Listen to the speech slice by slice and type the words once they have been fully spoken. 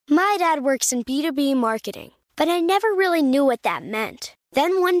My dad works in B2B marketing, but I never really knew what that meant.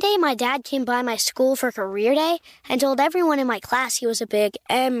 Then one day my dad came by my school for career day and told everyone in my class he was a big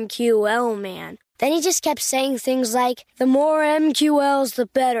MQL man. Then he just kept saying things like, the more MQLs, the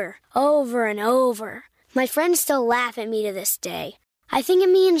better, over and over. My friends still laugh at me to this day. I think it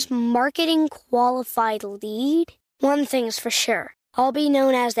means marketing qualified lead. One thing's for sure, I'll be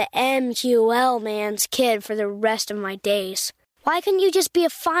known as the MQL man's kid for the rest of my days. Why couldn't you just be a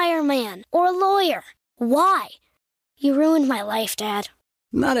fireman or a lawyer? Why? You ruined my life, Dad.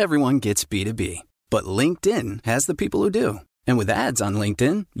 Not everyone gets B2B, but LinkedIn has the people who do. And with ads on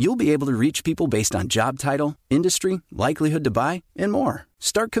LinkedIn, you'll be able to reach people based on job title, industry, likelihood to buy, and more.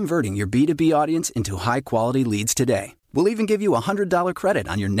 Start converting your B2B audience into high-quality leads today. We'll even give you a $100 credit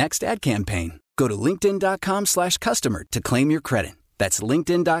on your next ad campaign. Go to linkedin.com/customer to claim your credit. That's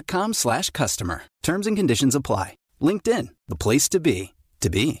linkedin.com/customer. Terms and conditions apply. LinkedIn, the place to be, to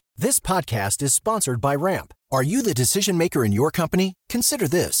be. This podcast is sponsored by Ramp. Are you the decision maker in your company? Consider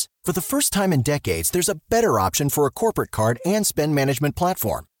this. For the first time in decades, there's a better option for a corporate card and spend management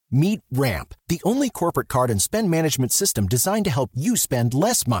platform. Meet Ramp, the only corporate card and spend management system designed to help you spend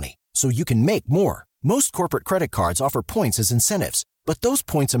less money so you can make more. Most corporate credit cards offer points as incentives, but those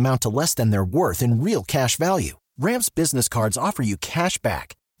points amount to less than their worth in real cash value. Ramp's business cards offer you cash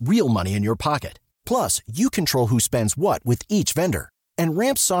back, real money in your pocket. Plus, you control who spends what with each vendor. And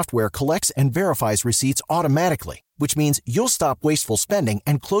Ramp's software collects and verifies receipts automatically, which means you'll stop wasteful spending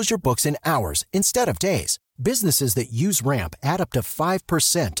and close your books in hours instead of days. Businesses that use Ramp add up to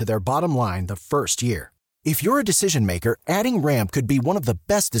 5% to their bottom line the first year. If you're a decision maker, adding Ramp could be one of the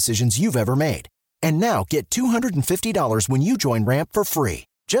best decisions you've ever made. And now get $250 when you join Ramp for free.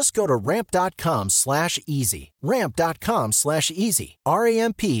 Just go to ramp.com/easy. Ramp.com/easy.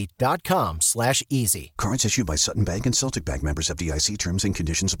 RAMP.com/easy. Cards issued by Sutton Bank and Celtic Bank, members FDIC. Terms and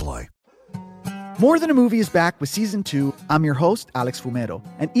conditions apply. More Than a Movie is back with Season 2. I'm your host, Alex Fumero.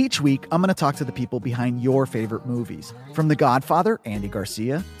 And each week, I'm going to talk to the people behind your favorite movies. From The Godfather, Andy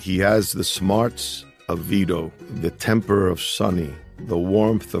Garcia. He has the smarts of Vito, the temper of Sonny, the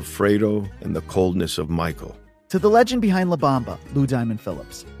warmth of Fredo, and the coldness of Michael. To the legend behind La Bamba, Lou Diamond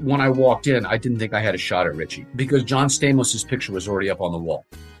Phillips. When I walked in, I didn't think I had a shot at Richie because John Stamos' picture was already up on the wall.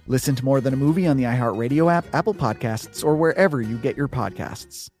 Listen to More Than a Movie on the iHeartRadio app, Apple Podcasts, or wherever you get your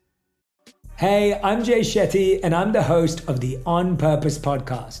podcasts. Hey, I'm Jay Shetty, and I'm the host of the On Purpose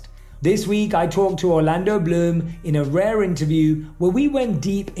podcast. This week, I talked to Orlando Bloom in a rare interview where we went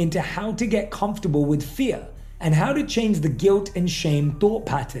deep into how to get comfortable with fear and how to change the guilt and shame thought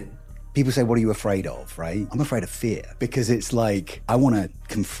pattern. People say, what are you afraid of, right? I'm afraid of fear because it's like I want to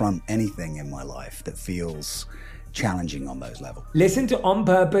confront anything in my life that feels challenging on those levels. Listen to On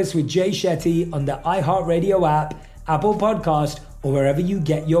Purpose with Jay Shetty on the iHeartRadio app, Apple Podcast, or wherever you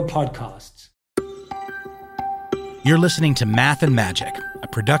get your podcasts. You're listening to Math and Magic, a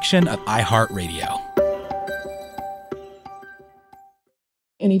production of iHeartRadio.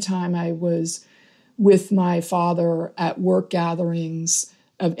 Anytime I was with my father at work gatherings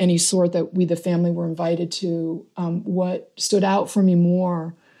of any sort that we, the family, were invited to, what stood out for me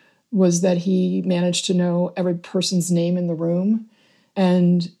more was that he managed to know every person's name in the room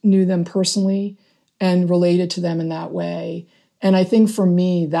and knew them personally and related to them in that way. And I think for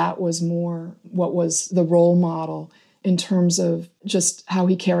me, that was more what was the role model in terms of just how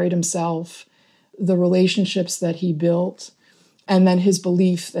he carried himself, the relationships that he built, and then his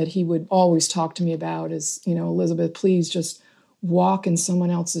belief that he would always talk to me about is, Elizabeth, please just walk in someone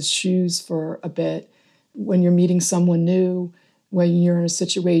else's shoes for a bit. When you're meeting someone new, when you're in a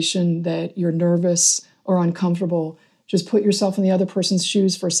situation that you're nervous or uncomfortable, just put yourself in the other person's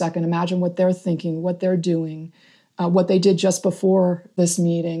shoes for a second. Imagine what they're thinking, what they're doing, what they did just before this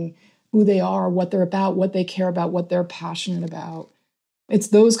meeting, who they are, what they're about, what they care about, what they're passionate about. It's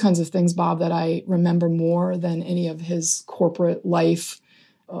those kinds of things, Bob, that I remember more than any of his corporate life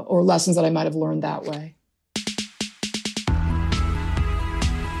or lessons that I might have learned that way.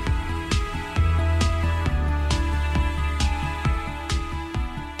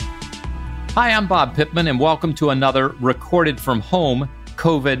 Hi, I'm Bob Pittman, and welcome to another recorded from home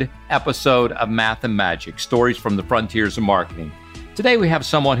COVID episode of Math and Magic, stories from the frontiers of marketing. Today we have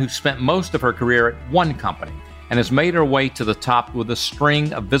someone who spent most of her career at one company and has made her way to the top with a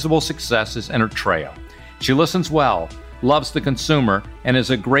string of visible successes in her trail. She listens well, loves the consumer, and is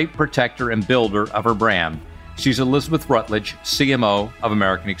a great protector and builder of her brand. She's Elizabeth Rutledge, CMO of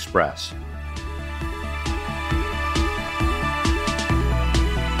American Express.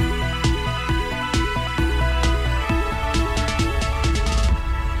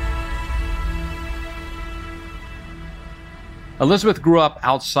 Elizabeth grew up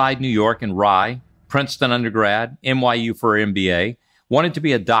outside New York in Rye, Princeton undergrad, NYU for her MBA, wanted to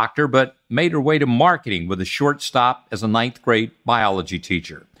be a doctor, but made her way to marketing with a short stop as a ninth grade biology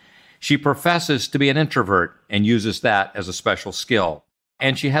teacher. She professes to be an introvert and uses that as a special skill.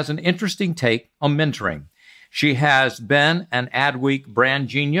 And she has an interesting take on mentoring. She has been an Adweek brand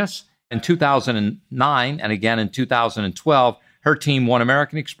genius. In 2009 and again in 2012, her team won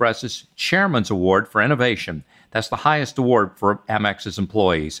American Express's Chairman's Award for Innovation. That's the highest award for Amex's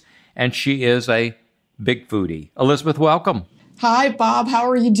employees. And she is a big foodie. Elizabeth, welcome. Hi, Bob. How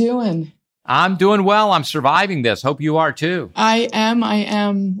are you doing? I'm doing well. I'm surviving this. Hope you are too. I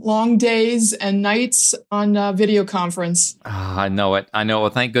am. Long days and nights on video conference. I know it. Well,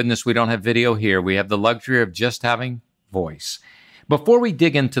 thank goodness we don't have video here. We have the luxury of just having voice. Before we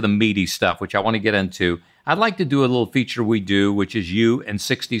dig into the meaty stuff, which I want to get into, I'd like to do a little feature we do, which is you in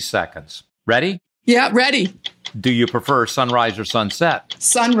 60 seconds. Ready? Yeah, ready. Do you prefer sunrise or sunset?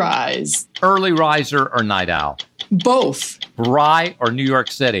 Sunrise. Early riser or night owl? Both. Rye or New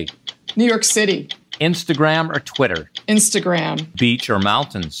York City? New York City. Instagram or Twitter? Instagram. Beach or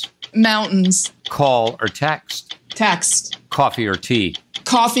mountains? Mountains. Call or text? Text. Coffee or tea?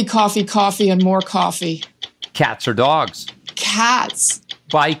 Coffee, coffee, coffee, and more coffee. Cats or dogs? Cats.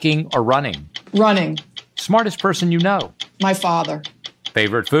 Biking or running? Running. Smartest person you know? My father.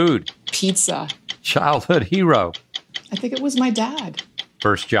 Favorite food? Pizza. Childhood hero? I think it was my dad.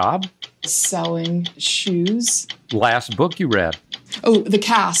 First job? Selling shoes. Last book you read? Oh, The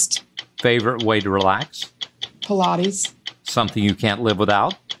Cast. Favorite way to relax? Pilates. Something you can't live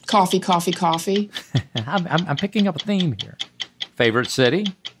without? Coffee, coffee, coffee. I'm picking up a theme here. Favorite city?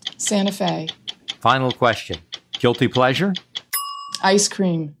 Santa Fe. Final question. Guilty pleasure? Ice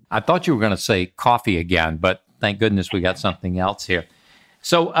cream. I thought you were going to say coffee again, but thank goodness we got something else here.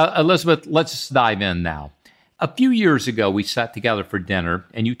 So, Elizabeth, let's dive in now. A few years ago, we sat together for dinner,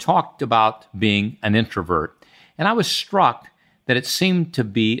 and you talked about being an introvert. And I was struck that it seemed to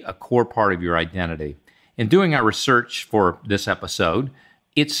be a core part of your identity. In doing our research for this episode,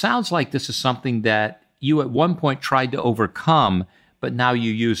 it sounds like this is something that you at one point tried to overcome, but now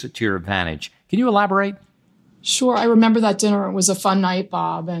you use it to your advantage. Can you elaborate? Sure. I remember that dinner. It was a fun night,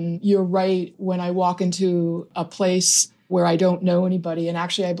 Bob. And you're right. When I walk into a place where I don't know anybody, and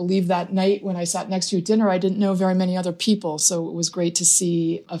actually I believe that night when I sat next to you at dinner, I didn't know very many other people. So it was great to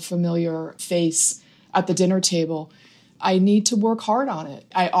see a familiar face at the dinner table. I need to work hard on it.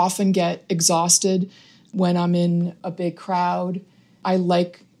 I often get exhausted when I'm in a big crowd. I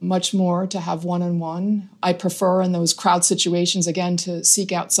like much more to have one-on-one. I prefer in those crowd situations, again, to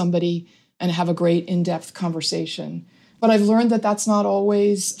seek out somebody and have a great in-depth conversation. But I've learned that that's not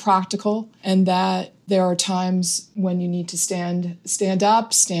always practical, and that there are times when you need to stand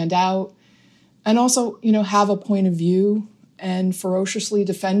up, stand out, and also, have a point of view and ferociously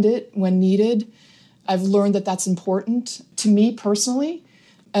defend it when needed. I've learned that that's important to me personally,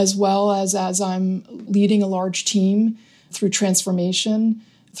 as well as I'm leading a large team through transformation,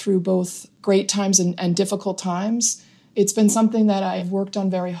 through both great times and difficult times. It's been something that I've worked on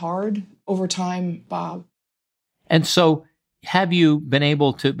very hard over time, Bob. And so have you been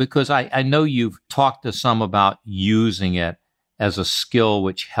able to, because I know you've talked to some about using it as a skill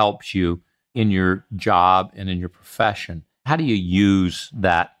which helps you in your job and in your profession. How do you use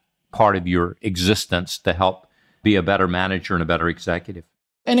that part of your existence to help be a better manager and a better executive?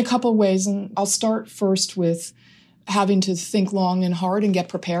 In a couple of ways, and I'll start first with having to think long and hard and get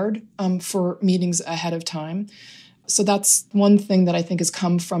prepared for meetings ahead of time. So that's one thing that I think has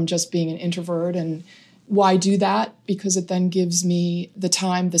come from just being an introvert. And why do that? Because it then gives me the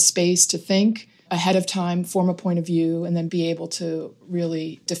time, the space to think ahead of time, form a point of view, and then be able to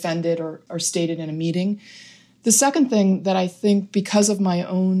really defend it or state it in a meeting. The second thing that I think, because of my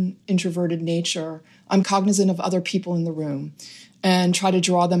own introverted nature, I'm cognizant of other people in the room and try to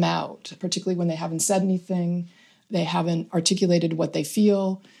draw them out, particularly when they haven't said anything, they haven't articulated what they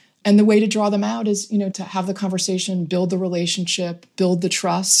feel. And the way to draw them out is, to have the conversation, build the relationship, build the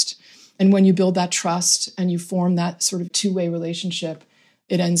trust. And when you build that trust and you form that sort of two-way relationship,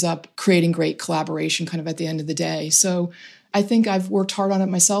 it ends up creating great collaboration kind of at the end of the day. So I think I've worked hard on it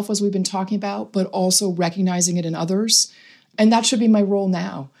myself, as we've been talking about, but also recognizing it in others. And that should be my role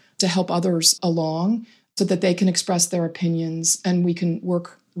now, to help others along so that they can express their opinions and we can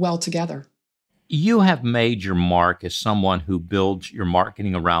work well together. You have made your mark as someone who builds your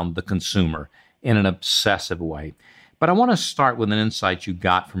marketing around the consumer in an obsessive way. But I want to start with an insight you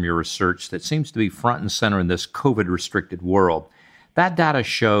got from your research that seems to be front and center in this COVID-restricted world. That data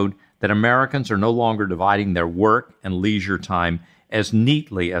showed that Americans are no longer dividing their work and leisure time as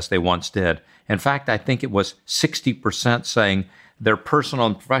neatly as they once did. In fact, I think it was 60% saying their personal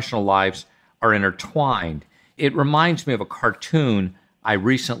and professional lives are intertwined. It reminds me of a cartoon I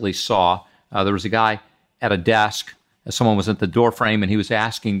recently saw. There was a guy at a desk. Someone was at the door frame, and he was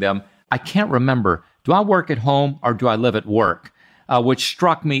asking them, I can't remember, do I work at home or do I live at work? Which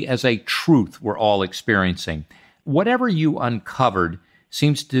struck me as a truth we're all experiencing. Whatever you uncovered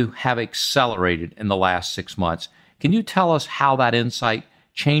seems to have accelerated in the last 6 months. Can you tell us how that insight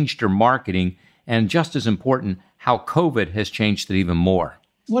changed your marketing, and just as important, how COVID has changed it even more?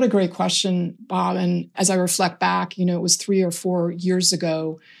 What a great question, Bob. And as I reflect back, it was 3 or 4 years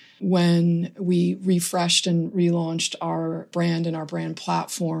ago when we refreshed and relaunched our brand and our brand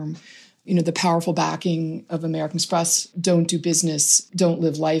platform. The powerful backing of American Express, don't do business, don't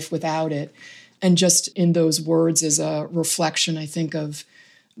live life without it. And just in those words is a reflection, I think, of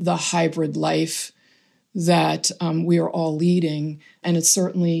the hybrid life that we are all leading. And it's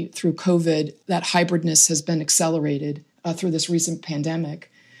certainly through COVID that hybridness has been accelerated through this recent pandemic.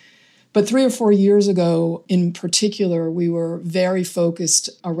 But 3 or 4 years ago, in particular, we were very focused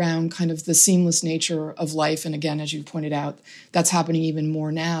around kind of the seamless nature of life. And again, as you pointed out, that's happening even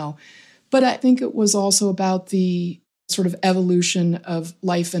more now. But I think it was also about the sort of evolution of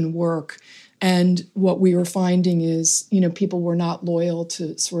life and work. And what we were finding is, people were not loyal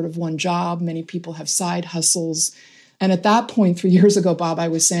to sort of one job. Many people have side hustles. And at that point, 3 years ago, Bob, I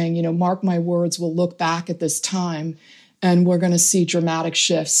was saying, mark my words, we'll look back at this time and we're going to see dramatic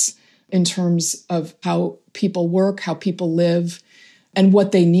shifts in terms of how people work, how people live, and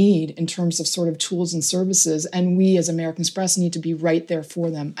what they need in terms of sort of tools and services. And we as American Express need to be right there for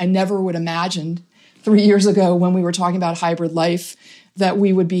them. I never would have imagined 3 years ago when we were talking about hybrid life that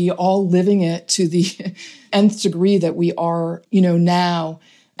we would be all living it to the nth degree that we are, now.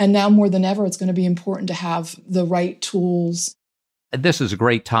 And now more than ever, it's going to be important to have the right tools. This is a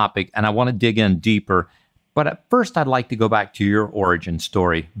great topic, and I want to dig in deeper. But at first, I'd like to go back to your origin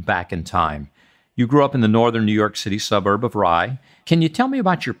story back in time. You grew up in the northern New York City suburb of Rye. Can you tell me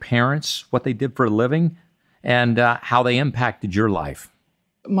about your parents, what they did for a living, and how they impacted your life?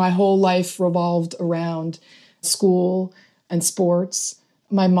 My whole life revolved around school and sports.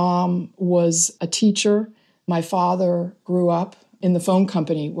 My mom was a teacher. My father grew up in the phone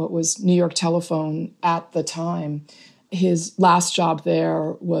company, what was New York Telephone at the time. His last job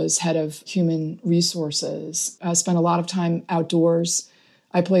there was head of human resources. I spent a lot of time outdoors.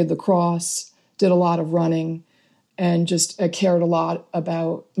 I played lacrosse, did a lot of running, and just cared a lot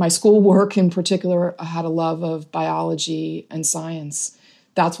about my schoolwork in particular. I had a love of biology and science.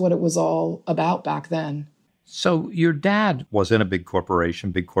 That's what it was all about back then. So your dad was in a big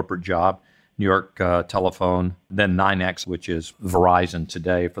corporation, big corporate job, New York Telephone, then NYNEX, which is Verizon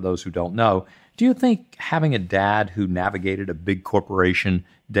today, for those who don't know. Do you think having a dad who navigated a big corporation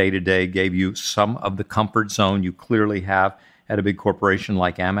day to day gave you some of the comfort zone you clearly have at a big corporation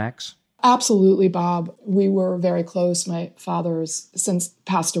like Amex? Absolutely, Bob. We were very close. My father has since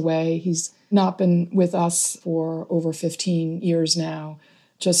passed away. He's not been with us for over 15 years now.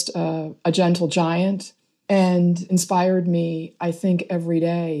 Just a gentle giant, and inspired me, I think, every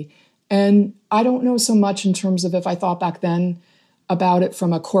day. And I don't know so much in terms of if I thought back then about it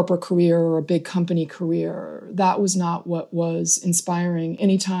from a corporate career or a big company career. That was not what was inspiring.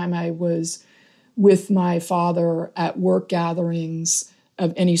 Anytime I was with my father at work gatherings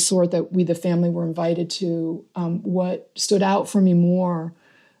of any sort that we, the family, were invited to, what stood out for me more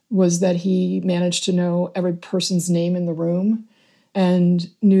was that he managed to know every person's name in the room and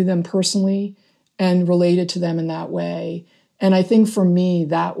knew them personally and related to them in that way. And I think for me,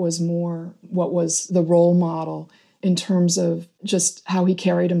 that was more what was the role model in terms of just how he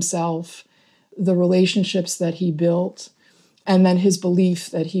carried himself, the relationships that he built, and then his belief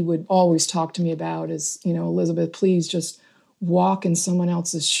that he would always talk to me about is, Elizabeth, please just walk in someone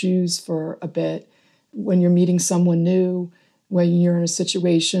else's shoes for a bit. When you're meeting someone new, when you're in a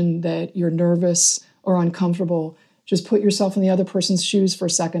situation that you're nervous or uncomfortable, just put yourself in the other person's shoes for a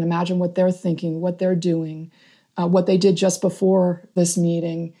second. Imagine what they're thinking, what they're doing, what they did just before this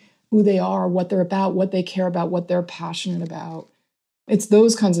meeting, who they are, what they're about, what they care about, what they're passionate about. It's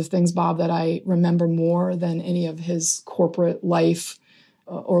those kinds of things, Bob, that I remember more than any of his corporate life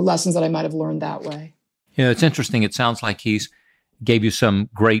or lessons that I might have learned that way. It's interesting. It sounds like he's gave you some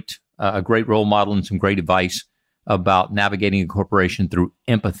a great role model and some great advice about navigating a corporation through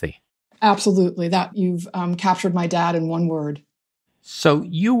empathy. Absolutely. That you've captured my dad in one word. So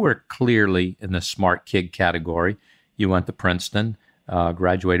you were clearly in the smart kid category. You went to Princeton,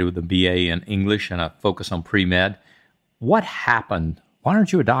 graduated with a BA in English and a focus on pre-med. What happened? Why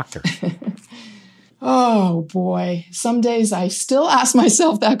aren't you a doctor? Oh, boy. Some days I still ask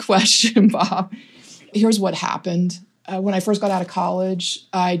myself that question, Bob. Here's what happened. when I first got out of college,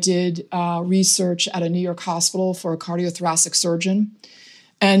 I did research at a New York hospital for a cardiothoracic surgeon.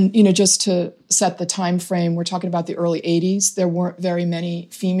 And, just to set the time frame, we're talking about the early 80s. There weren't very many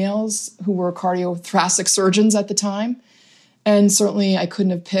females who were cardiothoracic surgeons at the time. And certainly I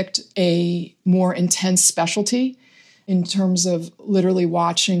couldn't have picked a more intense specialty in terms of literally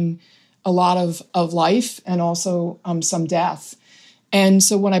watching a lot of life and also some death. And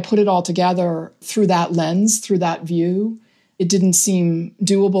so when I put it all together through that lens, through that view, it didn't seem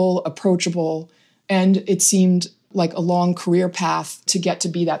doable, approachable, and it seemed like a long career path to get to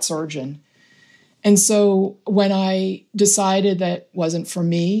be that surgeon. And so when I decided that wasn't for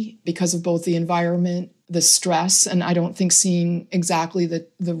me because of both the environment, the stress, and I don't think seeing exactly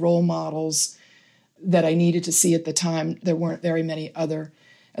the role models that I needed to see at the time, there weren't very many other,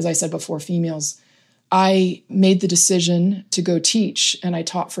 as I said before, females. I made the decision to go teach, and I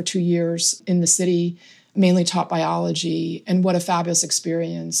taught for 2 years in the city, mainly taught biology, and what a fabulous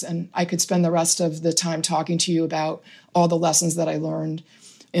experience. And I could spend the rest of the time talking to you about all the lessons that I learned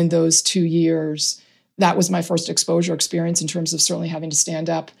in those 2 years. That was my first exposure experience in terms of certainly having to stand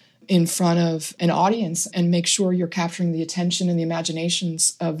up in front of an audience and make sure you're capturing the attention and the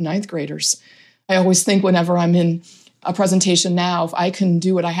imaginations of ninth graders. I always think whenever I'm in a presentation now, if I can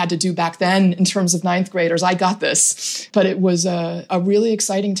do what I had to do back then in terms of ninth graders, I got this. But it was a really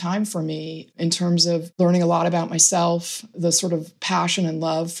exciting time for me in terms of learning a lot about myself. The sort of passion and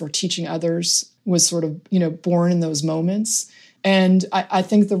love for teaching others was sort of, born in those moments. And I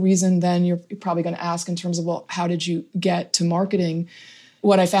think the reason then you're probably going to ask in terms of, well, how did you get to marketing?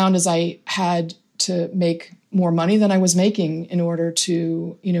 What I found is I had to make more money than I was making in order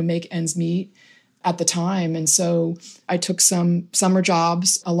to, make ends meet at the time. And so I took some summer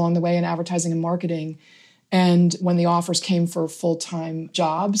jobs along the way in advertising and marketing. And when the offers came for full-time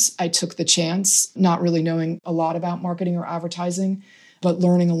jobs, I took the chance, not really knowing a lot about marketing or advertising, but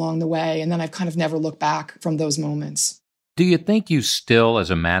learning along the way. And then I've kind of never looked back from those moments. Do you think you still,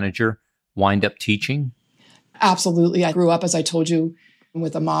 as a manager, wind up teaching? Absolutely. I grew up, as I told you,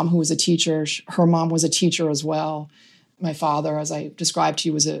 with a mom who was a teacher. Her mom was a teacher as well. My father, as I described to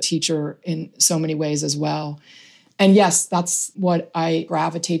you, was a teacher in so many ways as well. And yes, that's what I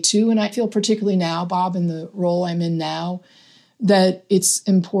gravitate to. And I feel particularly now, Bob, in the role I'm in now, that it's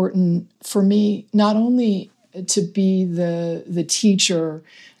important for me not only to be the teacher,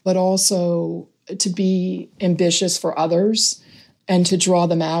 but also to be ambitious for others and to draw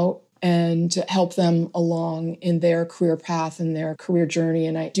them out and to help them along in their career path and their career journey.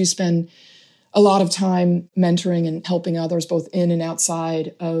 And I do spend a lot of time mentoring and helping others both in and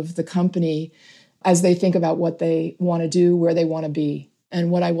outside of the company as they think about what they want to do, where they want to be.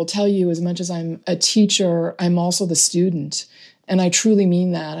 And what I will tell you, as much as I'm a teacher, I'm also the student. And I truly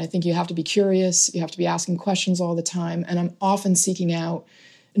mean that. I think you have to be curious. You have to be asking questions all the time. And I'm often seeking out,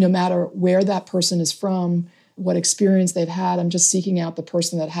 no matter where that person is from, what experience they've had, I'm just seeking out the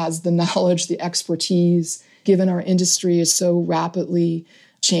person that has the knowledge, the expertise, given our industry is so rapidly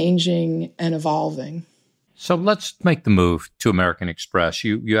changing and evolving. So let's make the move to American Express.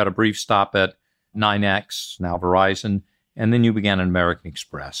 You had a brief stop at NYNEX, now Verizon, and then you began at American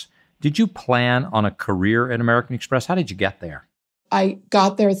Express. Did you plan on a career at American Express? How did you get there? I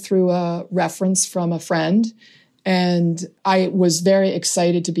got there through a reference from a friend, and I was very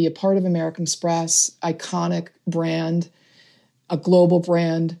excited to be a part of American Express, iconic brand, a global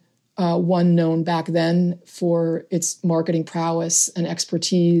brand, one known back then for its marketing prowess and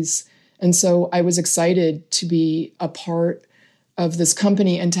expertise. And so I was excited to be a part of this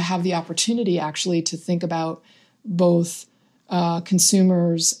company and to have the opportunity actually to think about both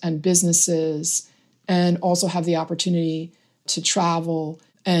consumers and businesses, and also have the opportunity to travel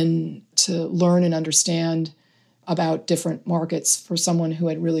and to learn and understand about different markets for someone who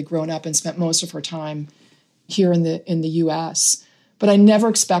had really grown up and spent most of her time here in the U.S. But I never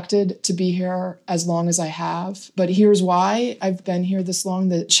expected to be here as long as I have. But here's why I've been here this long.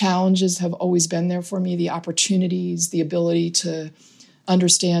 The challenges have always been there for me, the opportunities, the ability to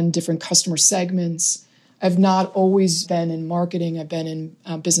understand different customer segments. I've not always been in marketing. I've been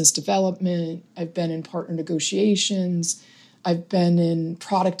in business development. I've been in partner negotiations. I've been in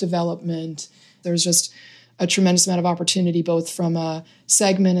product development. There's just a tremendous amount of opportunity, both from a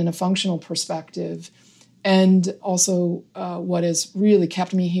segment and a functional perspective. And also what has really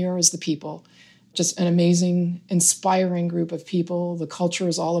kept me here is the people. Just an amazing, inspiring group of people. The culture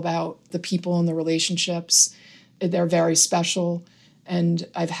is all about the people and the relationships. They're very special. And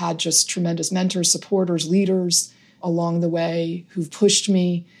I've had just tremendous mentors, supporters, leaders along the way who've pushed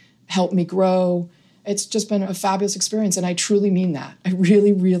me, helped me grow. It's just been a fabulous experience. And I truly mean that. I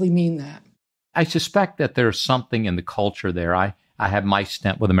really, really mean that. I suspect that there's something in the culture there. I had my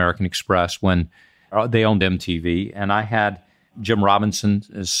stint with American Express when they owned MTV, and I had Jim Robinson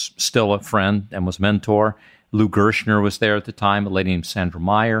is still a friend and was mentor. Lou Gershner was there at the time, a lady named Sandra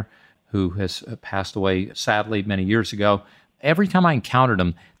Meyer, who has passed away sadly many years ago. Every time I encountered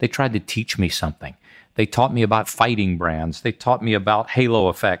them, they tried to teach me something. They taught me about fighting brands. They taught me about halo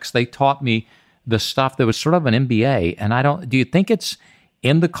effects. They taught me the stuff that was sort of an MBA. And do you think it's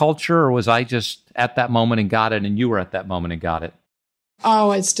in the culture, or was I just at that moment and got it, and you were at that moment and got it?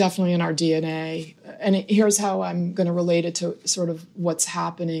 Oh, it's definitely in our DNA. And here's how I'm going to relate it to sort of what's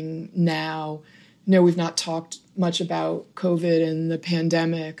happening now. No, we've not talked much about COVID and the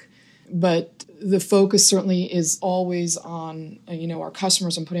pandemic, but the focus certainly is always on, our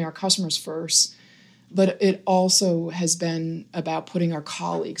customers and putting our customers first. But it also has been about putting our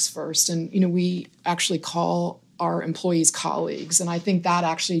colleagues first. And, we actually call our employees colleagues. And I think that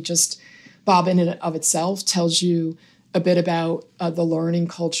actually just, Bob, in and of itself tells you a bit about the learning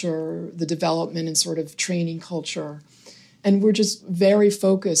culture, the development and sort of training culture. And we're just very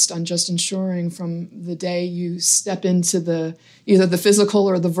focused on just ensuring from the day you step into either the physical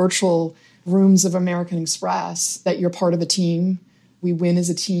or the virtual rooms of American Express that you're part of a team. We win as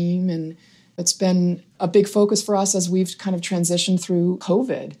a team. And it's been a big focus for us as we've kind of transitioned through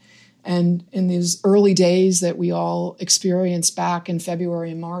COVID. And in these early days that we all experienced back in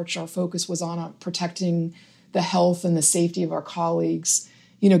February and March, our focus was on protecting the health and the safety of our colleagues.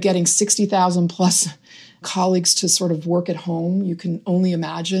 Getting 60,000 plus colleagues to sort of work at home, you can only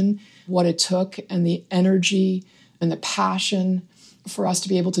imagine what it took and the energy and the passion for us to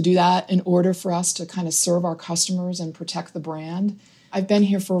be able to do that in order for us to kind of serve our customers and protect the brand. I've been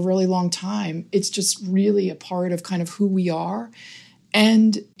here for a really long time. It's just really a part of kind of who we are.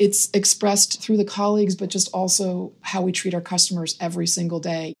 And it's expressed through the colleagues, but just also how we treat our customers every single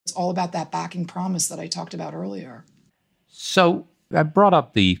day. It's all about that backing promise that I talked about earlier. So I brought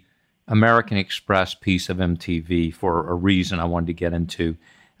up the American Express piece of MTV for a reason I wanted to get into.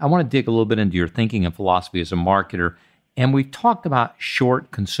 I want to dig a little bit into your thinking and philosophy as a marketer. And we've talked about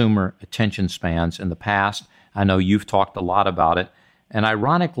short consumer attention spans in the past. I know you've talked a lot about it. And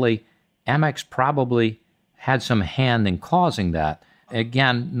ironically, Amex probably had some hand in causing that.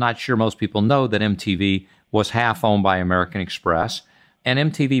 Again, not sure most people know that MTV was half owned by American Express. And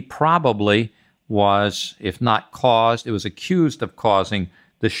MTV probably was, if not caused, it was accused of causing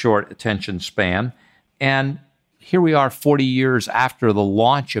the short attention span. And here we are 40 years after the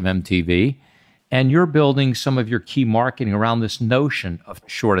launch of MTV, and you're building some of your key marketing around this notion of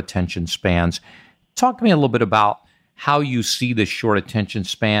short attention spans. Talk to me a little bit about how you see this short attention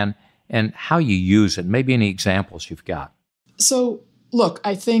span and how you use it. Maybe any examples you've got. So, look,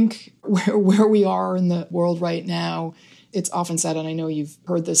 I think where we are in the world right now, it's often said, and I know you've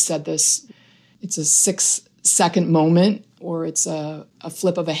heard this, said this, it's a 6-second moment, or it's a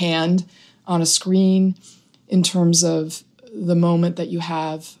flip of a hand on a screen in terms of the moment that you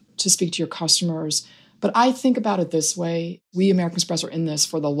have to speak to your customers. But I think about it this way. We, American Express, are in this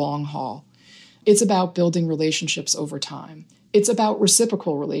for the long haul. It's about building relationships over time. It's about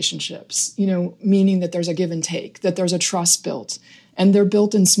reciprocal relationships, meaning that there's a give and take, that there's a trust built. And they're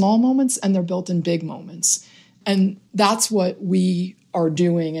built in small moments and they're built in big moments. And that's what we are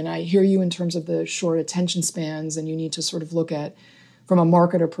doing. And I hear you in terms of the short attention spans, and you need to sort of look at from a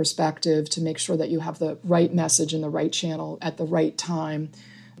marketer perspective to make sure that you have the right message in the right channel at the right time.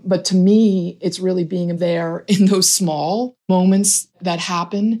 But to me, it's really being there in those small moments that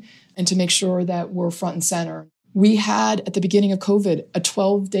happen and to make sure that we're front and center. We had, at the beginning of COVID, a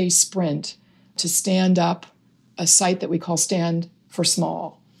 12-day sprint to stand up a site that we call Stand for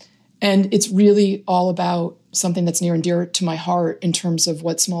Small. And it's really all about something that's near and dear to my heart in terms of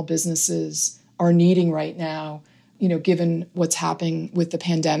what small businesses are needing right now, given what's happening with the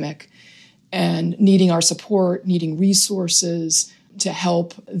pandemic, and needing our support, needing resources to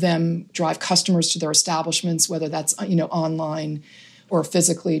help them drive customers to their establishments, whether that's, online or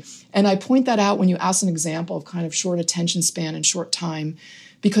physically. And I point that out when you ask an example of kind of short attention span and short time,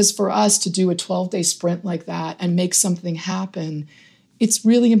 because for us to do a 12-day sprint like that and make something happen, it's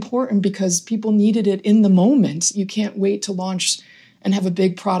really important because people needed it in the moment. You can't wait to launch and have a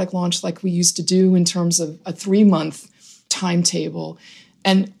big product launch like we used to do in terms of a 3-month timetable.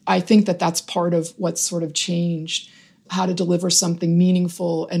 And I think that that's part of what's sort of changed, how to deliver something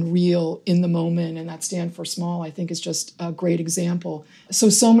meaningful and real in the moment. And that Stand for Small, I think, is just a great example.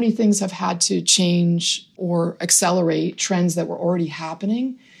 So many things have had to change or accelerate trends that were already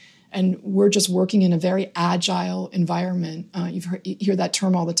happening. And we're just working in a very agile environment. You hear that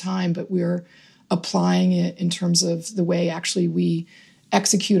term all the time, but we're applying it in terms of the way actually we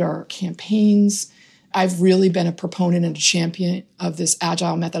execute our campaigns. I've really been a proponent and a champion of this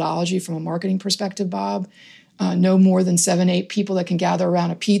agile methodology from a marketing perspective, Bob. No more than 7-8 people that can gather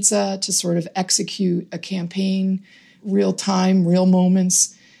around a pizza to sort of execute a campaign, real time, real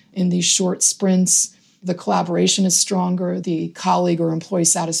moments in these short sprints. The collaboration is stronger, the colleague or employee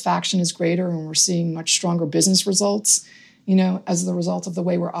satisfaction is greater, and we're seeing much stronger business results, as the result of the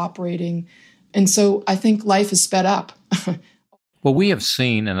way we're operating. And so I think life is sped up. Well, we have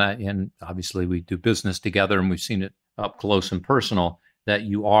seen, and obviously we do business together, and we've seen it up close and personal, that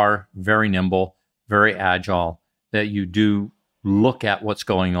you are very nimble, very agile, that you do look at what's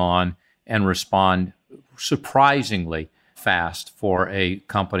going on and respond surprisingly fast for a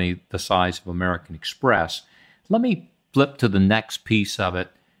company the size of American Express. Let me flip to the next piece of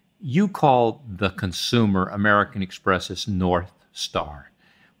it. You call the consumer American Express's North Star.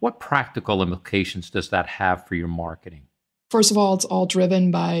 What practical implications does that have for your marketing? First of all, it's all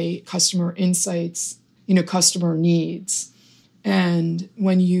driven by customer insights, customer needs. And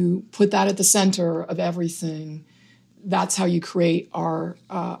when you put that at the center of everything, that's how you create our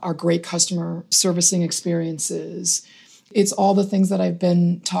great customer servicing experiences. It's all the things that I've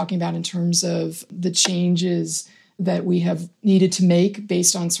been talking about in terms of the changes that we have needed to make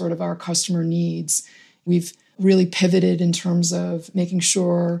based on sort of our customer needs. We've really pivoted in terms of making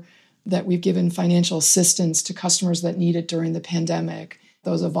sure that we've given financial assistance to customers that need it during the pandemic.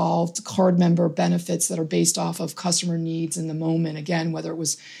 Those evolved card member benefits that are based off of customer needs in the moment. Again, whether it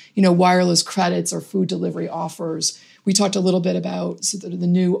was, wireless credits or food delivery offers. We talked a little bit about the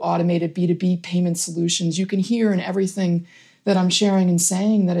new automated B2B payment solutions. You can hear in everything that I'm sharing and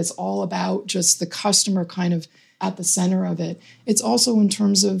saying that it's all about just the customer kind of at the center of it. It's also in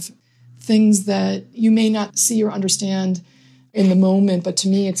terms of things that you may not see or understand in the moment, but to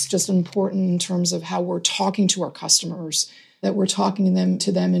me, it's just important in terms of how we're talking to our customers, that we're talking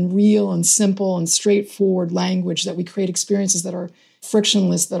to them in real and simple and straightforward language, that we create experiences that are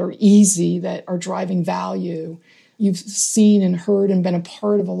frictionless, that are easy, that are driving value. You've seen and heard and been a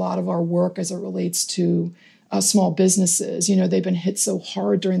part of a lot of our work as it relates to small businesses. They've been hit so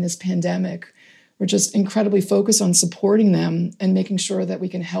hard during this pandemic. We're just incredibly focused on supporting them and making sure that we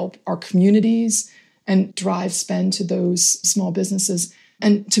can help our communities and drive spend to those small businesses.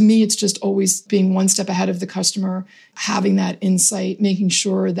 And to me, it's just always being one step ahead of the customer, having that insight, making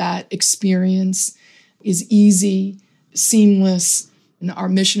sure that experience is easy, seamless. And our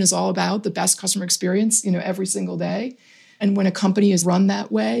mission is all about the best customer experience, every single day. And when a company is run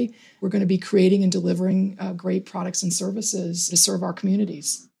that way, we're going to be creating and delivering great products and services to serve our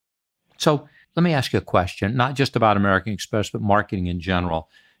communities. So let me ask you a question, not just about American Express, but marketing in general.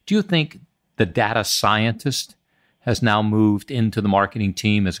 Do you think the data scientist has now moved into the marketing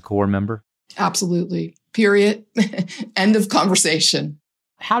team as a core member? Absolutely. Period. End of conversation.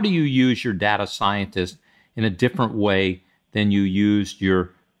 How do you use your data scientist in a different way than you used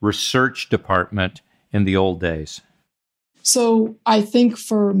your research department in the old days? So I think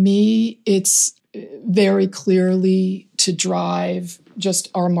for me, it's very clearly to drive just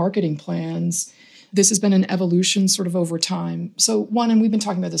our marketing plans. This has been an evolution sort of over time. So one, and we've been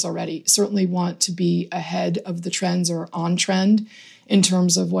talking about this already, certainly want to be ahead of the trends or on trend in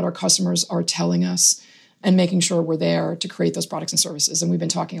terms of what our customers are telling us and making sure we're there to create those products and services. And we've been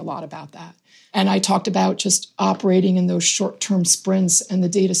talking a lot about that. And I talked about just operating in those short-term sprints, and the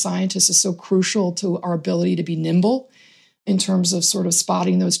data scientist is so crucial to our ability to be nimble in terms of sort of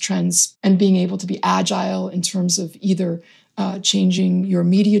spotting those trends and being able to be agile in terms of either changing your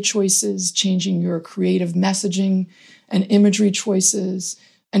media choices, changing your creative messaging and imagery choices,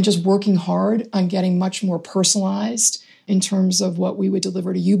 and just working hard on getting much more personalized in terms of what we would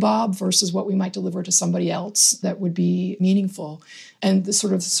deliver to you, Bob, versus what we might deliver to somebody else that would be meaningful. And the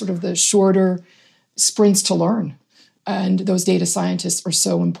sort of the shorter sprints to learn. And those data scientists are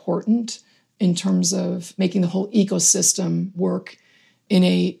so important in terms of making the whole ecosystem work in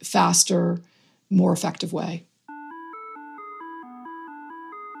a faster, more effective way.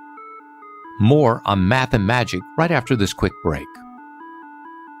 More on Math and Magic right after this quick break.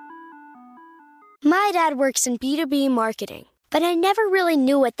 My dad works in B2B marketing, but I never really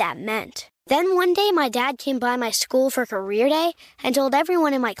knew what that meant. Then one day my dad came by my school for career day and told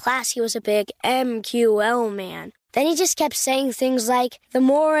everyone in my class he was a big MQL man. Then he just kept saying things like, the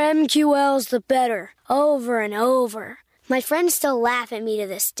more MQLs, the better, over and over. My friends still laugh at me to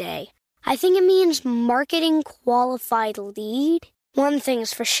this day. I think it means marketing qualified lead. One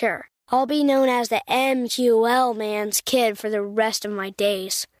thing's for sure. I'll be known as the MQL man's kid for the rest of my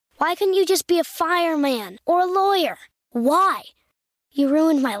days. Why couldn't you just be a fireman or a lawyer? Why? You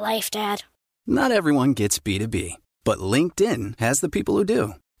ruined my life, Dad. Not everyone gets B2B, But LinkedIn has the people who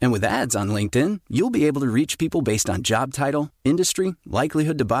do. And with ads on LinkedIn, you'll be able to reach people based on job title, industry,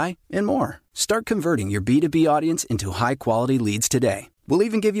 likelihood to buy, and more. Start converting your B2B audience into high-quality leads today. We'll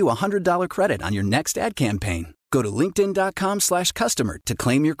even give you a $100 credit on your next ad campaign. Go to linkedin.com/customer to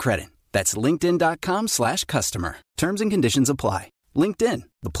claim your credit. That's linkedin.com/customer. Terms and conditions apply. LinkedIn,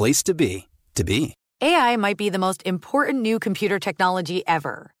 the place to be, to be. AI might be the most important new computer technology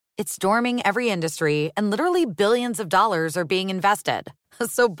ever. It's storming every industry, and literally billions of dollars are being invested.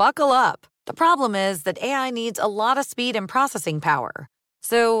 So buckle up. The problem is that AI needs a lot of speed and processing power.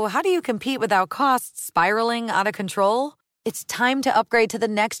 So how do you compete without costs spiraling out of control? It's time to upgrade to the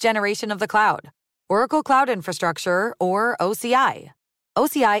next generation of the cloud. Oracle Cloud Infrastructure, or OCI.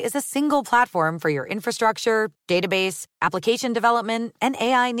 OCI is a single platform for your infrastructure, database, application development, and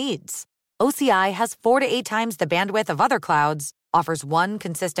AI needs. OCI has 4 to 8 times the bandwidth of other clouds, offers one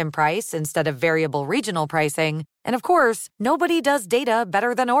consistent price instead of variable regional pricing, and of course, nobody does data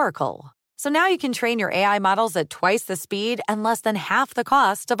better than Oracle. So now you can train your AI models at twice the speed and less than half the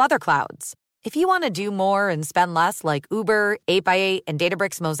cost of other clouds. If you want to do more and spend less like Uber, 8x8, and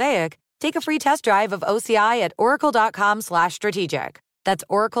Databricks Mosaic, take a free test drive of OCI at oracle.com/strategic. That's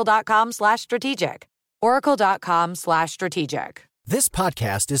oracle.com/strategic. Oracle.com/strategic. This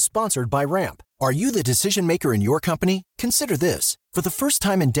podcast is sponsored by Ramp. Are you the decision maker in your company? Consider this. For the first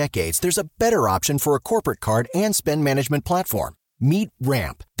time in decades, there's a better option for a corporate card and spend management platform. Meet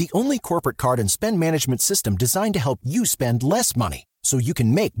Ramp, the only corporate card and spend management system designed to help you spend less money so you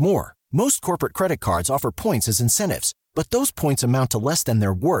can make more. Most corporate credit cards offer points as incentives, but those points amount to less than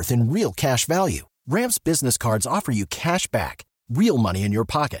their worth in real cash value. Ramp's business cards offer you cash back, real money in your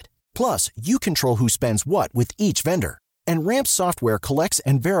pocket. Plus, you control who spends what with each vendor. And Ramp software collects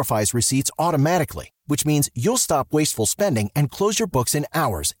and verifies receipts automatically, which means you'll stop wasteful spending and close your books in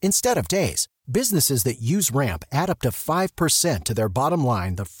hours instead of days. Businesses that use Ramp add up to 5% to their bottom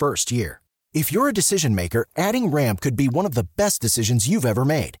line the first year. If you're a decision maker, adding Ramp could be one of the best decisions you've ever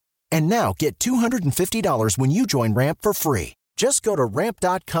made. And now get $250 when you join Ramp for free. Just go to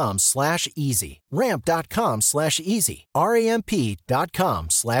ramp.com/easy. Ramp.com/easy. RAMP.com/easy.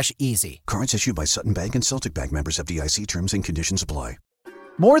 Cards issued by Sutton Bank and Celtic Bank, members of FDIC. Terms and conditions apply.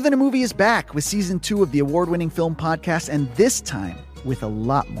 More Than a Movie is back with season 2 of the award-winning film podcast, and this time with a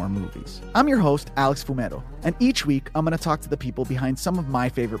lot more movies. I'm your host, Alex Fumero, and each week I'm going to talk to the people behind some of my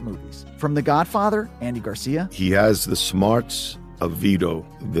favorite movies. From The Godfather, Andy Garcia. He has the smarts of Vito,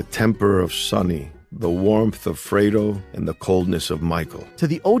 the temper of Sonny, the warmth of Fredo, and the coldness of Michael. To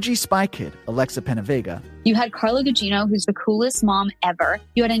the OG Spy Kid, Alexa Penavega. You had Carla Gugino, who's the coolest mom ever.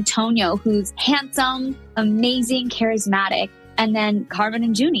 You had Antonio, who's handsome, amazing, charismatic. And then Carmen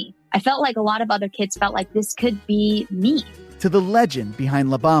and Junie. I felt like a lot of other kids felt like this could be me. To the legend behind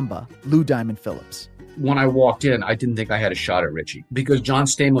La Bamba, Lou Diamond Phillips. When I walked in, I didn't think I had a shot at Richie because John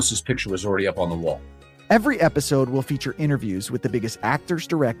Stamos' picture was already up on the wall. Every episode will feature interviews with the biggest actors,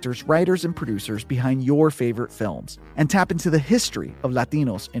 directors, writers, and producers behind your favorite films and tap into the history of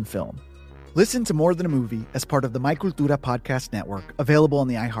Latinos in film. Listen to More Than a Movie as part of the My Cultura podcast network, available on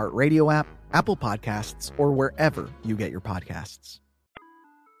the iHeartRadio app, Apple Podcasts, or wherever you get your podcasts.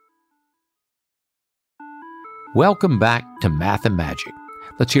 Welcome back to Math and Magic.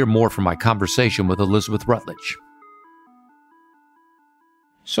 Let's hear more from my conversation with Elizabeth Rutledge.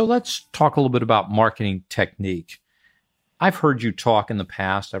 So let's talk a little bit about marketing technique. I've heard you talk in the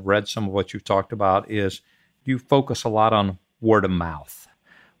past, I've read some of what you've talked about, is you focus a lot on word of mouth.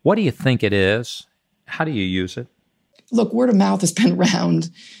 What do you think it is? How do you use it? Look, word of mouth has been around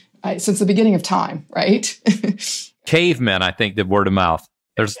since the beginning of time, right? Cavemen, I think, did word of mouth.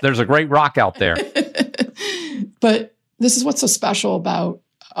 There's a great rock out there. But this is what's so special about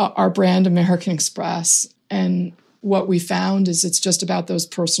our brand, American Express. And what we found is it's just about those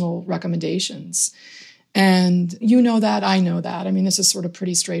personal recommendations. And you know that, I know that. I mean, this is sort of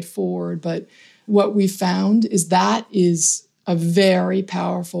pretty straightforward. But what we found is that is a very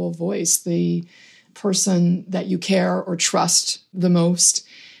powerful voice, the person that you care or trust the most.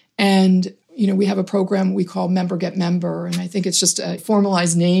 And we have a program we call Member Get Member, and I think it's just a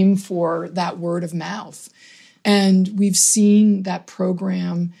formalized name for that word of mouth. And we've seen that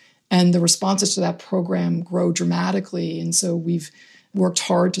program and the responses to that program grow dramatically. And so we've worked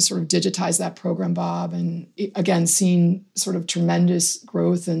hard to sort of digitize that program, Bob, and again, seen sort of tremendous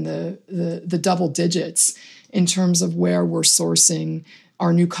growth in the double digits in terms of where we're sourcing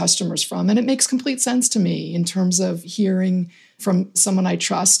our new customers from. And it makes complete sense to me in terms of hearing from someone I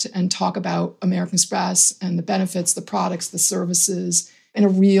trust and talk about American Express and the benefits, the products, the services in a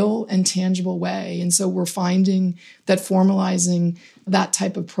real and tangible way. And so we're finding that formalizing that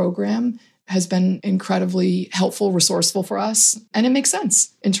type of program has been incredibly helpful, resourceful for us. And it makes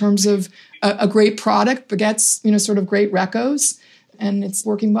sense in terms of a great product begets, sort of great recos, and it's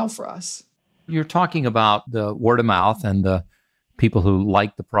working well for us. You're talking about the word of mouth and the people who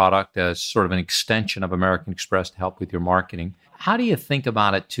like the product as sort of an extension of American Express to help with your marketing. How do you think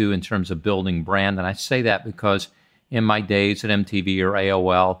about it, too, in terms of building brand? And I say that because in my days at MTV or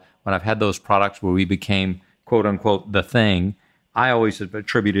AOL, when I've had those products where we became, quote unquote, the thing, I always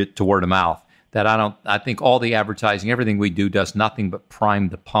attribute it to word of mouth. I think all the advertising, everything we do does nothing but prime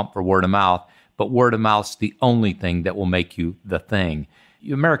the pump for word of mouth. But word of mouth's the only thing that will make you the thing.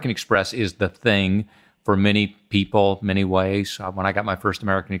 American Express is the thing for many people, many ways. When I got my first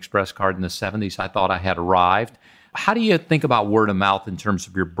American Express card in the 70s, I thought I had arrived. How do you think about word of mouth in terms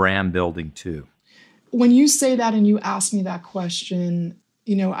of your brand building too? When you say that and you ask me that question,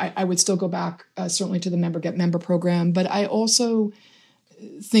 I would still go back certainly to the Member Get Member program, but I also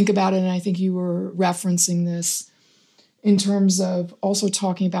think about it, and I think you were referencing this in terms of also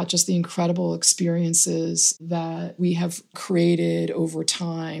talking about just the incredible experiences that we have created over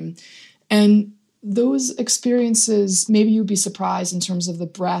time. And those experiences, maybe you'd be surprised in terms of the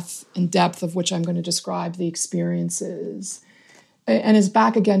breadth and depth of which I'm going to describe the experiences. And it's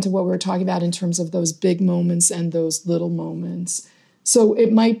back again to what we were talking about in terms of those big moments and those little moments. So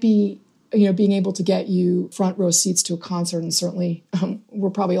it might be, being able to get you front row seats to a concert, and certainly we're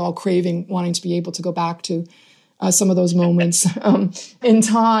probably all craving wanting to be able to go back to some of those moments in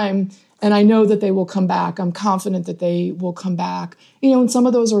time. And I know that they will come back. I'm confident that they will come back. And some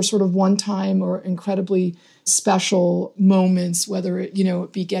of those are sort of one-time or incredibly special moments, whether it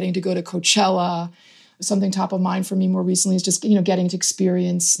be getting to go to Coachella. Something top of mind for me more recently is just, getting to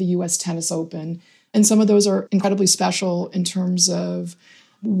experience the U.S. Tennis Open. And some of those are incredibly special in terms of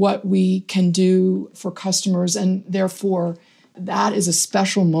what we can do for customers. And therefore, that is a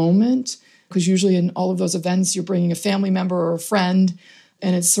special moment, because usually in all of those events, you're bringing a family member or a friend,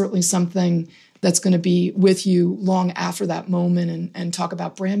 and it's certainly something that's going to be with you long after that moment, and talk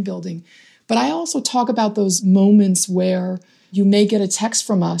about brand building. But I also talk about those moments where you may get a text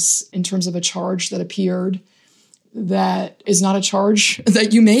from us in terms of a charge that appeared that is not a charge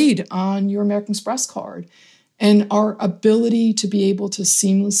that you made on your American Express card. And our ability to be able to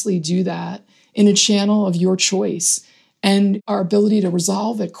seamlessly do that in a channel of your choice, and our ability to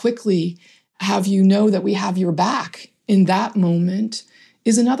resolve it quickly, have you know that we have your back in that moment,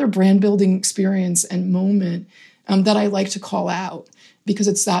 is another brand building experience and moment that I like to call out, because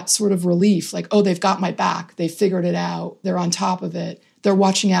it's that sort of relief, like, oh, they've got my back, they figured it out, they're on top of it, they're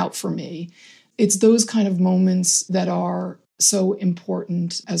watching out for me. It's those kind of moments that are so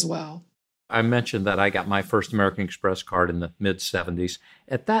important as well. I mentioned that I got my first American Express card in the mid-'70s.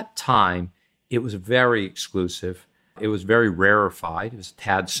 At that time, it was very exclusive. It was very rarefied. It was a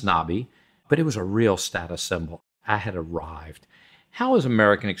tad snobby, but it was a real status symbol. I had arrived. How has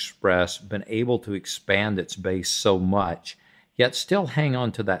American Express been able to expand its base so much, yet still hang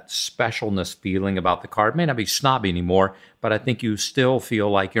on to that specialness feeling about the card? It may not be snobby anymore, but I think you still feel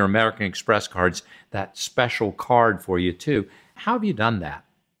like your American Express card's that special card for you too. How have you done that?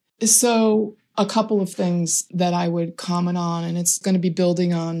 So a couple of things that I would comment on, and it's going to be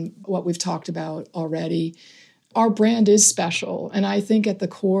building on what we've talked about already. Our brand is special, and I think at the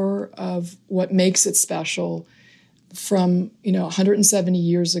core of what makes it special from 170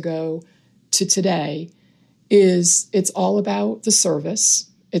 years ago to today is it's all about the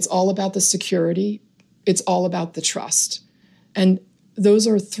service, it's all about the security, it's all about the trust. And those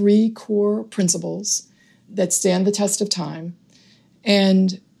are three core principles that stand the test of time,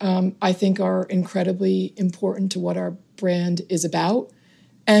 and I think are incredibly important to what our brand is about,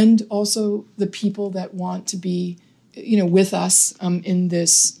 and also the people that want to be, with us in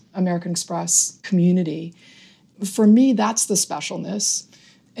this American Express community. For me, that's the specialness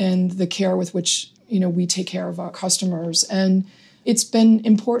and the care with which, we take care of our customers. And it's been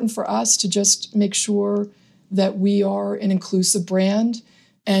important for us to just make sure that we are an inclusive brand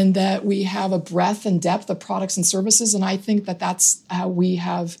and that we have a breadth and depth of products and services. And I think that that's how we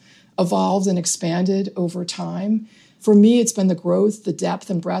have evolved and expanded over time. For me, it's been the growth, the depth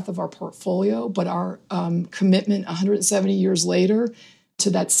and breadth of our portfolio, but our commitment 170 years later to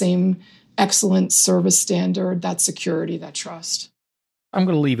that same excellent service standard, that security, that trust. I'm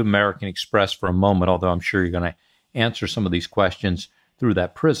going to leave American Express for a moment, although I'm sure you're going to answer some of these questions through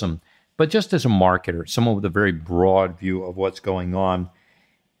that prism. But just as a marketer, someone with a very broad view of what's going on,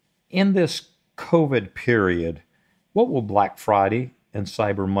 in this COVID period, what will Black Friday and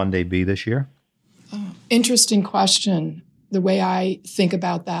Cyber Monday be this year? Interesting question. The way I think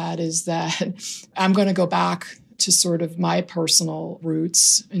about that is that I'm going to go back to sort of my personal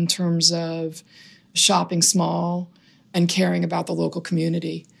roots in terms of shopping small and caring about the local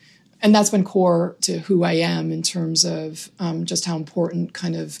community. And that's been core to who I am in terms of just how important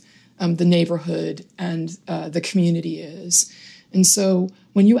kind of the neighborhood and the community is. And so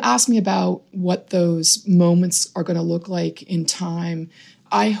when you ask me about what those moments are going to look like in time,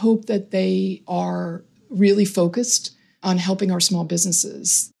 I hope that they are really focused on helping our small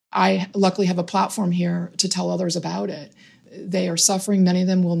businesses. I luckily have a platform here to tell others about it. They are suffering. Many of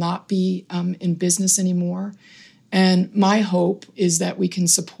them will not be in business anymore. And my hope is that we can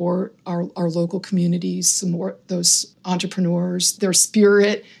support our local communities, support those entrepreneurs, their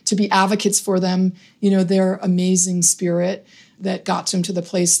spirit, to be advocates for them, their amazing spirit that got them to the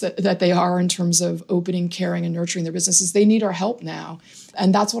place that they are in terms of opening, caring, and nurturing their businesses. They need our help now.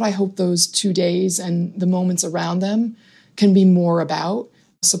 And that's what I hope those 2 days and the moments around them can be more about,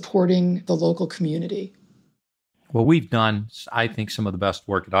 supporting the local community. Well, we've done, I think, some of the best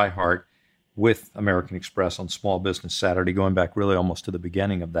work at iHeart with American Express on Small Business Saturday, going back really almost to the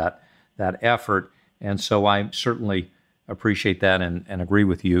beginning of that effort. And so I certainly appreciate that and agree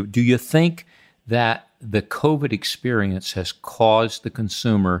with you. Do you think that the COVID experience has caused the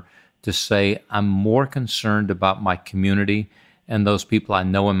consumer to say, I'm more concerned about my community and those people I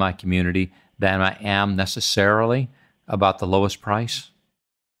know in my community than I am necessarily about the lowest price?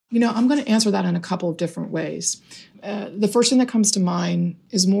 I'm going to answer that in a couple of different ways. The first thing that comes to mind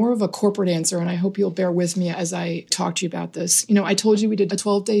is more of a corporate answer, and I hope you'll bear with me as I talk to you about this. I told you we did a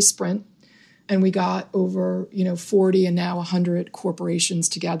 12-day sprint, and we got over, 40 and now 100 corporations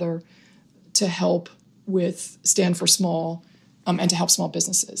together to help with Stand for Small and to help small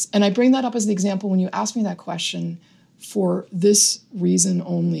businesses. And I bring that up as the example when you ask me that question for this reason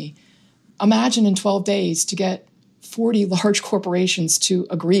only. Imagine in 12 days to get 40 large corporations to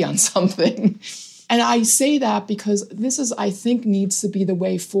agree on something. And I say that because this is, I think, needs to be the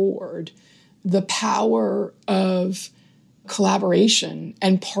way forward. The power of collaboration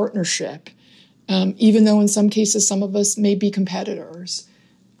and partnership, even though in some cases some of us may be competitors.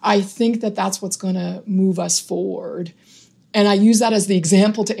 I think that that's what's going to move us forward. And I use that as the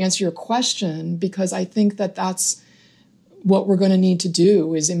example to answer your question because I think that that's what we're going to need to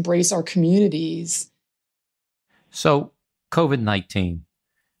do is embrace our communities. So COVID-19,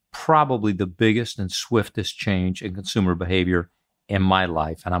 probably the biggest and swiftest change in consumer behavior in my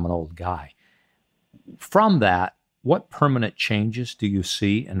life, and I'm an old guy. From that, what permanent changes do you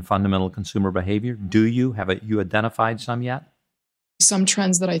see in fundamental consumer behavior? Have you identified some yet? Some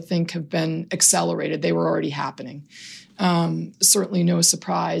trends that I think have been accelerated. They were already happening. Certainly no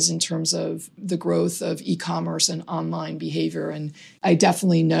surprise in terms of the growth of e-commerce and online behavior. And I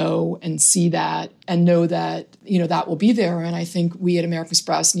definitely know and see that and know that, that will be there. And I think we at American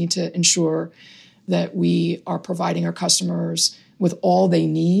Express need to ensure that we are providing our customers with all they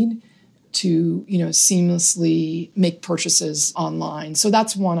need to, seamlessly make purchases online. So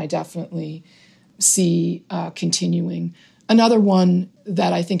that's one I definitely see continuing. Another one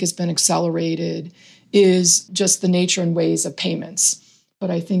that I think has been accelerated is just the nature and ways of payments. But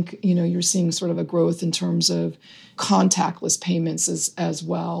I think, you're seeing sort of a growth in terms of contactless payments as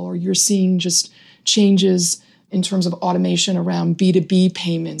well, or you're seeing just changes in terms of automation around B2B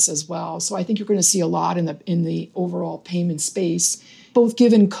payments as well. So I think you're going to see a lot in the overall payment space, both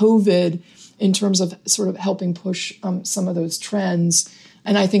given COVID in terms of sort of helping push some of those trends.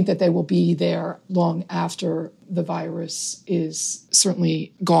 And I think that they will be there long after the virus is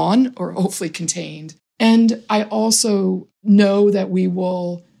certainly gone or hopefully contained. And I also know that we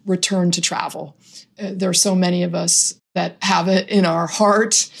will return to travel. There are so many of us that have it in our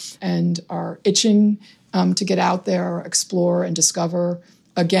heart and are itching to get out there, explore, and discover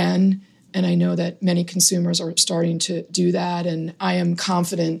again. And I know that many consumers are starting to do that. And I am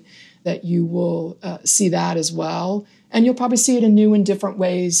confident that you will see that as well. And you'll probably see it in new and different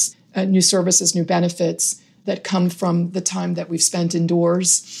ways, new services, new benefits that come from the time that we've spent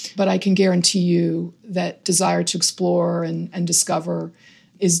indoors. But I can guarantee you that desire to explore and discover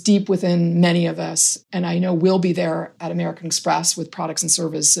is deep within many of us. And I know we'll be there at American Express with products and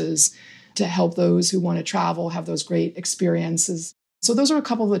services to help those who want to travel have those great experiences. So those are a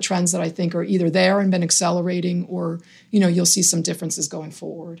couple of the trends that I think are either there and been accelerating or, you'll see some differences going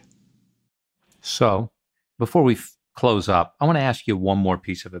forward. So before we close up, I want to ask you one more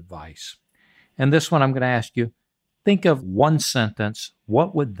piece of advice. And this one I'm going to ask you, think of one sentence.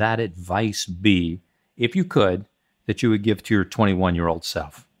 What would that advice be, if you could, that you would give to your 21-year-old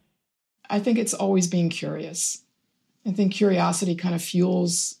self? I think it's always being curious. I think curiosity kind of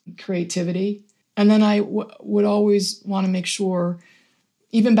fuels creativity. And then I would always want to make sure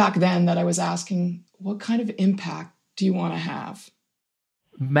even back then that I was asking, what kind of impact do you want to have?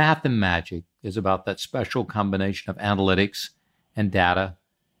 Math and Magic is about that special combination of analytics and data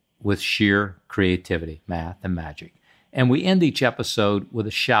with sheer creativity, math and magic. And we end each episode with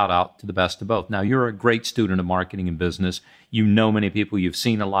a shout out to the best of both. Now, you're a great student of marketing and business. You know many people. You've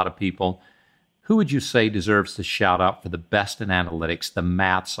seen a lot of people. Who would you say deserves the shout out for the best in analytics, the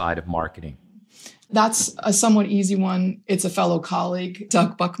math side of marketing? That's a somewhat easy one. It's a fellow colleague,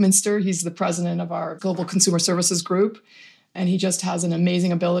 Doug Buckminster. He's the president of our Global Consumer Services Group. And he just has an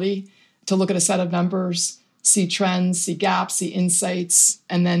amazing ability to look at a set of numbers, see trends, see gaps, see insights,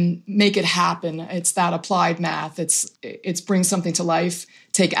 and then make it happen. It's that applied math. It's bring something to life,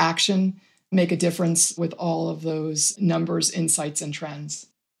 take action, make a difference with all of those numbers, insights, and trends.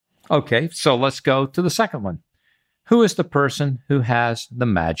 Okay, so let's go to the second one. Who is the person who has the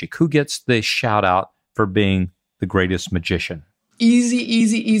magic? Who gets the shout out for being the greatest magician?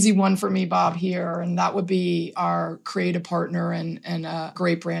 Easy one for me, Bob, here. And that would be our creative partner and a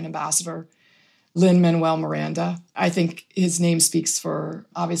great brand ambassador, Lin-Manuel Miranda. I think his name speaks for,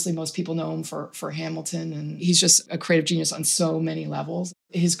 obviously, most people know him for Hamilton. And he's just a creative genius on so many levels.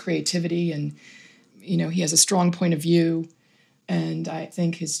 His creativity and, he has a strong point of view. And I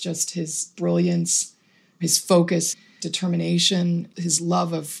think his brilliance, his focus, determination, his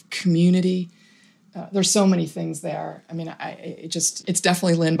love of community. There's so many things there. I mean, it's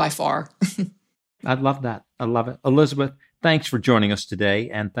definitely Lynn by far. I love that. I love it. Elizabeth, thanks for joining us today,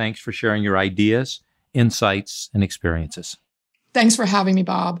 and thanks for sharing your ideas, insights, and experiences. Thanks for having me,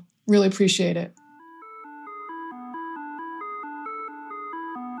 Bob. Really appreciate it.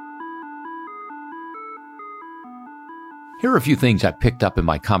 Here are a few things I picked up in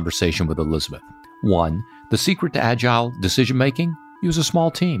my conversation with Elizabeth. 1, the secret to agile decision-making? Use a small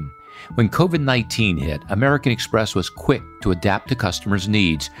team. When COVID-19 hit, American Express was quick to adapt to customers'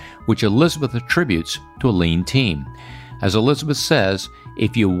 needs, which Elizabeth attributes to a lean team. As Elizabeth says,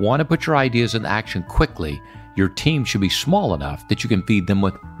 if you want to put your ideas in action quickly, your team should be small enough that you can feed them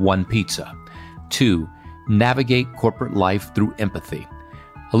with one pizza. 2, navigate corporate life through empathy.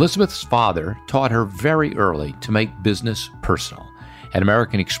 Elizabeth's father taught her very early to make business personal. At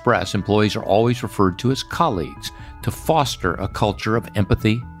American Express, employees are always referred to as colleagues to foster a culture of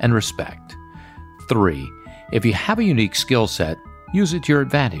empathy and respect. 3, if you have a unique skill set, use it to your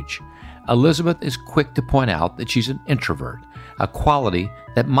advantage. Elizabeth is quick to point out that she's an introvert, a quality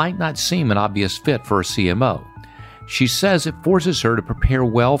that might not seem an obvious fit for a CMO. She says it forces her to prepare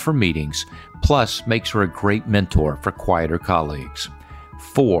well for meetings, plus makes her a great mentor for quieter colleagues.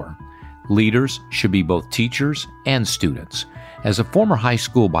 4, leaders should be both teachers and students. As a former high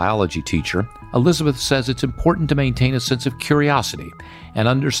school biology teacher, Elizabeth says it's important to maintain a sense of curiosity and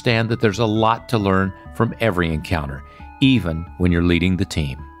understand that there's a lot to learn from every encounter, even when you're leading the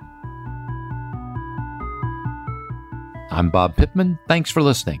team. I'm Bob Pittman. Thanks for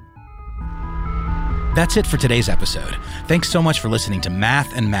listening. That's it for today's episode. Thanks so much for listening to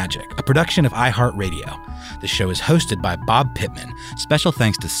Math and Magic, a production of iHeartRadio. The show is hosted by Bob Pittman. Special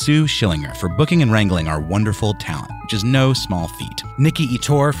thanks to Sue Schillinger for booking and wrangling our wonderful talent, which is no small feat. Nikki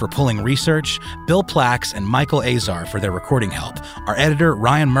Ettore for pulling research, Bill Plax and Michael Azar for their recording help, our editor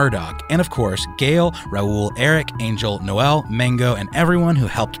Ryan Murdoch, and of course, Gail, Raul, Eric, Angel, Noel, Mango, and everyone who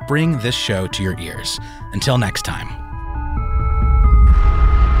helped bring this show to your ears. Until next time.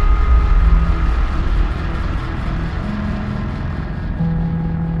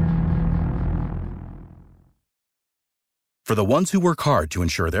 For the ones who work hard to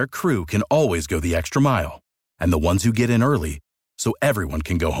ensure their crew can always go the extra mile, and the ones who get in early so everyone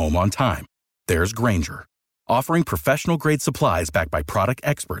can go home on time, there's Grainger, offering professional-grade supplies backed by product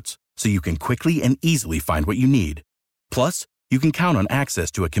experts so you can quickly and easily find what you need. Plus, you can count on access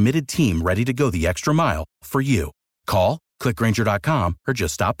to a committed team ready to go the extra mile for you. Call, click Grainger.com, or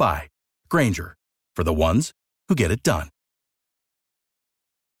just stop by. Grainger, for the ones who get it done.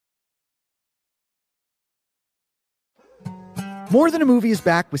 More Than a Movie is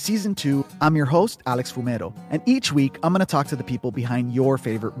back with Season 2. I'm your host, Alex Fumero, and each week I'm going to talk to the people behind your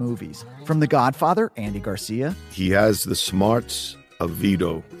favorite movies. From The Godfather, Andy Garcia. He has the smarts of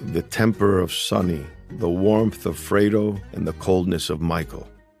Vito, the temper of Sonny, the warmth of Fredo, and the coldness of Michael.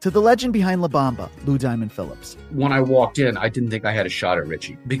 To the legend behind La Bamba, Lou Diamond Phillips. When I walked in, I didn't think I had a shot at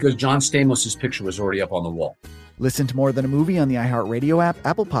Richie because John Stamos' picture was already up on the wall. Listen to More Than a Movie on the iHeartRadio app,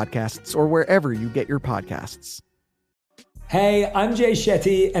 Apple Podcasts, or wherever you get your podcasts. Hey, I'm Jay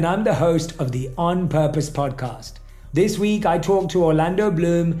Shetty, and I'm the host of the On Purpose podcast. This week, I talked to Orlando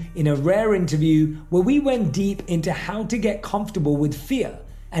Bloom in a rare interview where we went deep into how to get comfortable with fear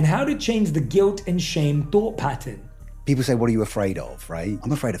and how to change the guilt and shame thought pattern. People say, what are you afraid of, right?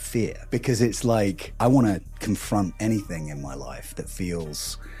 I'm afraid of fear because it's like I want to confront anything in my life that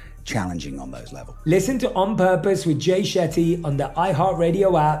feels challenging on those levels. Listen to On Purpose with Jay Shetty on the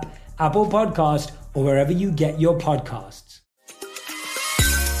iHeartRadio app, Apple Podcast, or wherever you get your podcasts.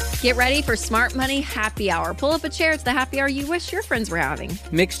 Get ready for Smart Money Happy Hour. Pull up a chair. It's the happy hour you wish your friends were having.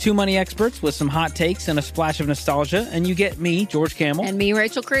 Mix two money experts with some hot takes and a splash of nostalgia, and you get me, George Kamel. And me,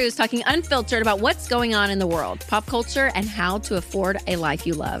 Rachel Cruz, talking unfiltered about what's going on in the world, pop culture, and how to afford a life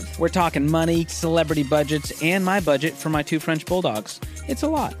you love. We're talking money, celebrity budgets, and my budget for my 2 French bulldogs. It's a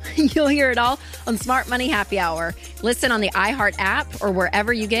lot. You'll hear it all on Smart Money Happy Hour. Listen on the iHeart app or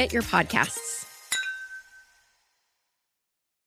wherever you get your podcasts.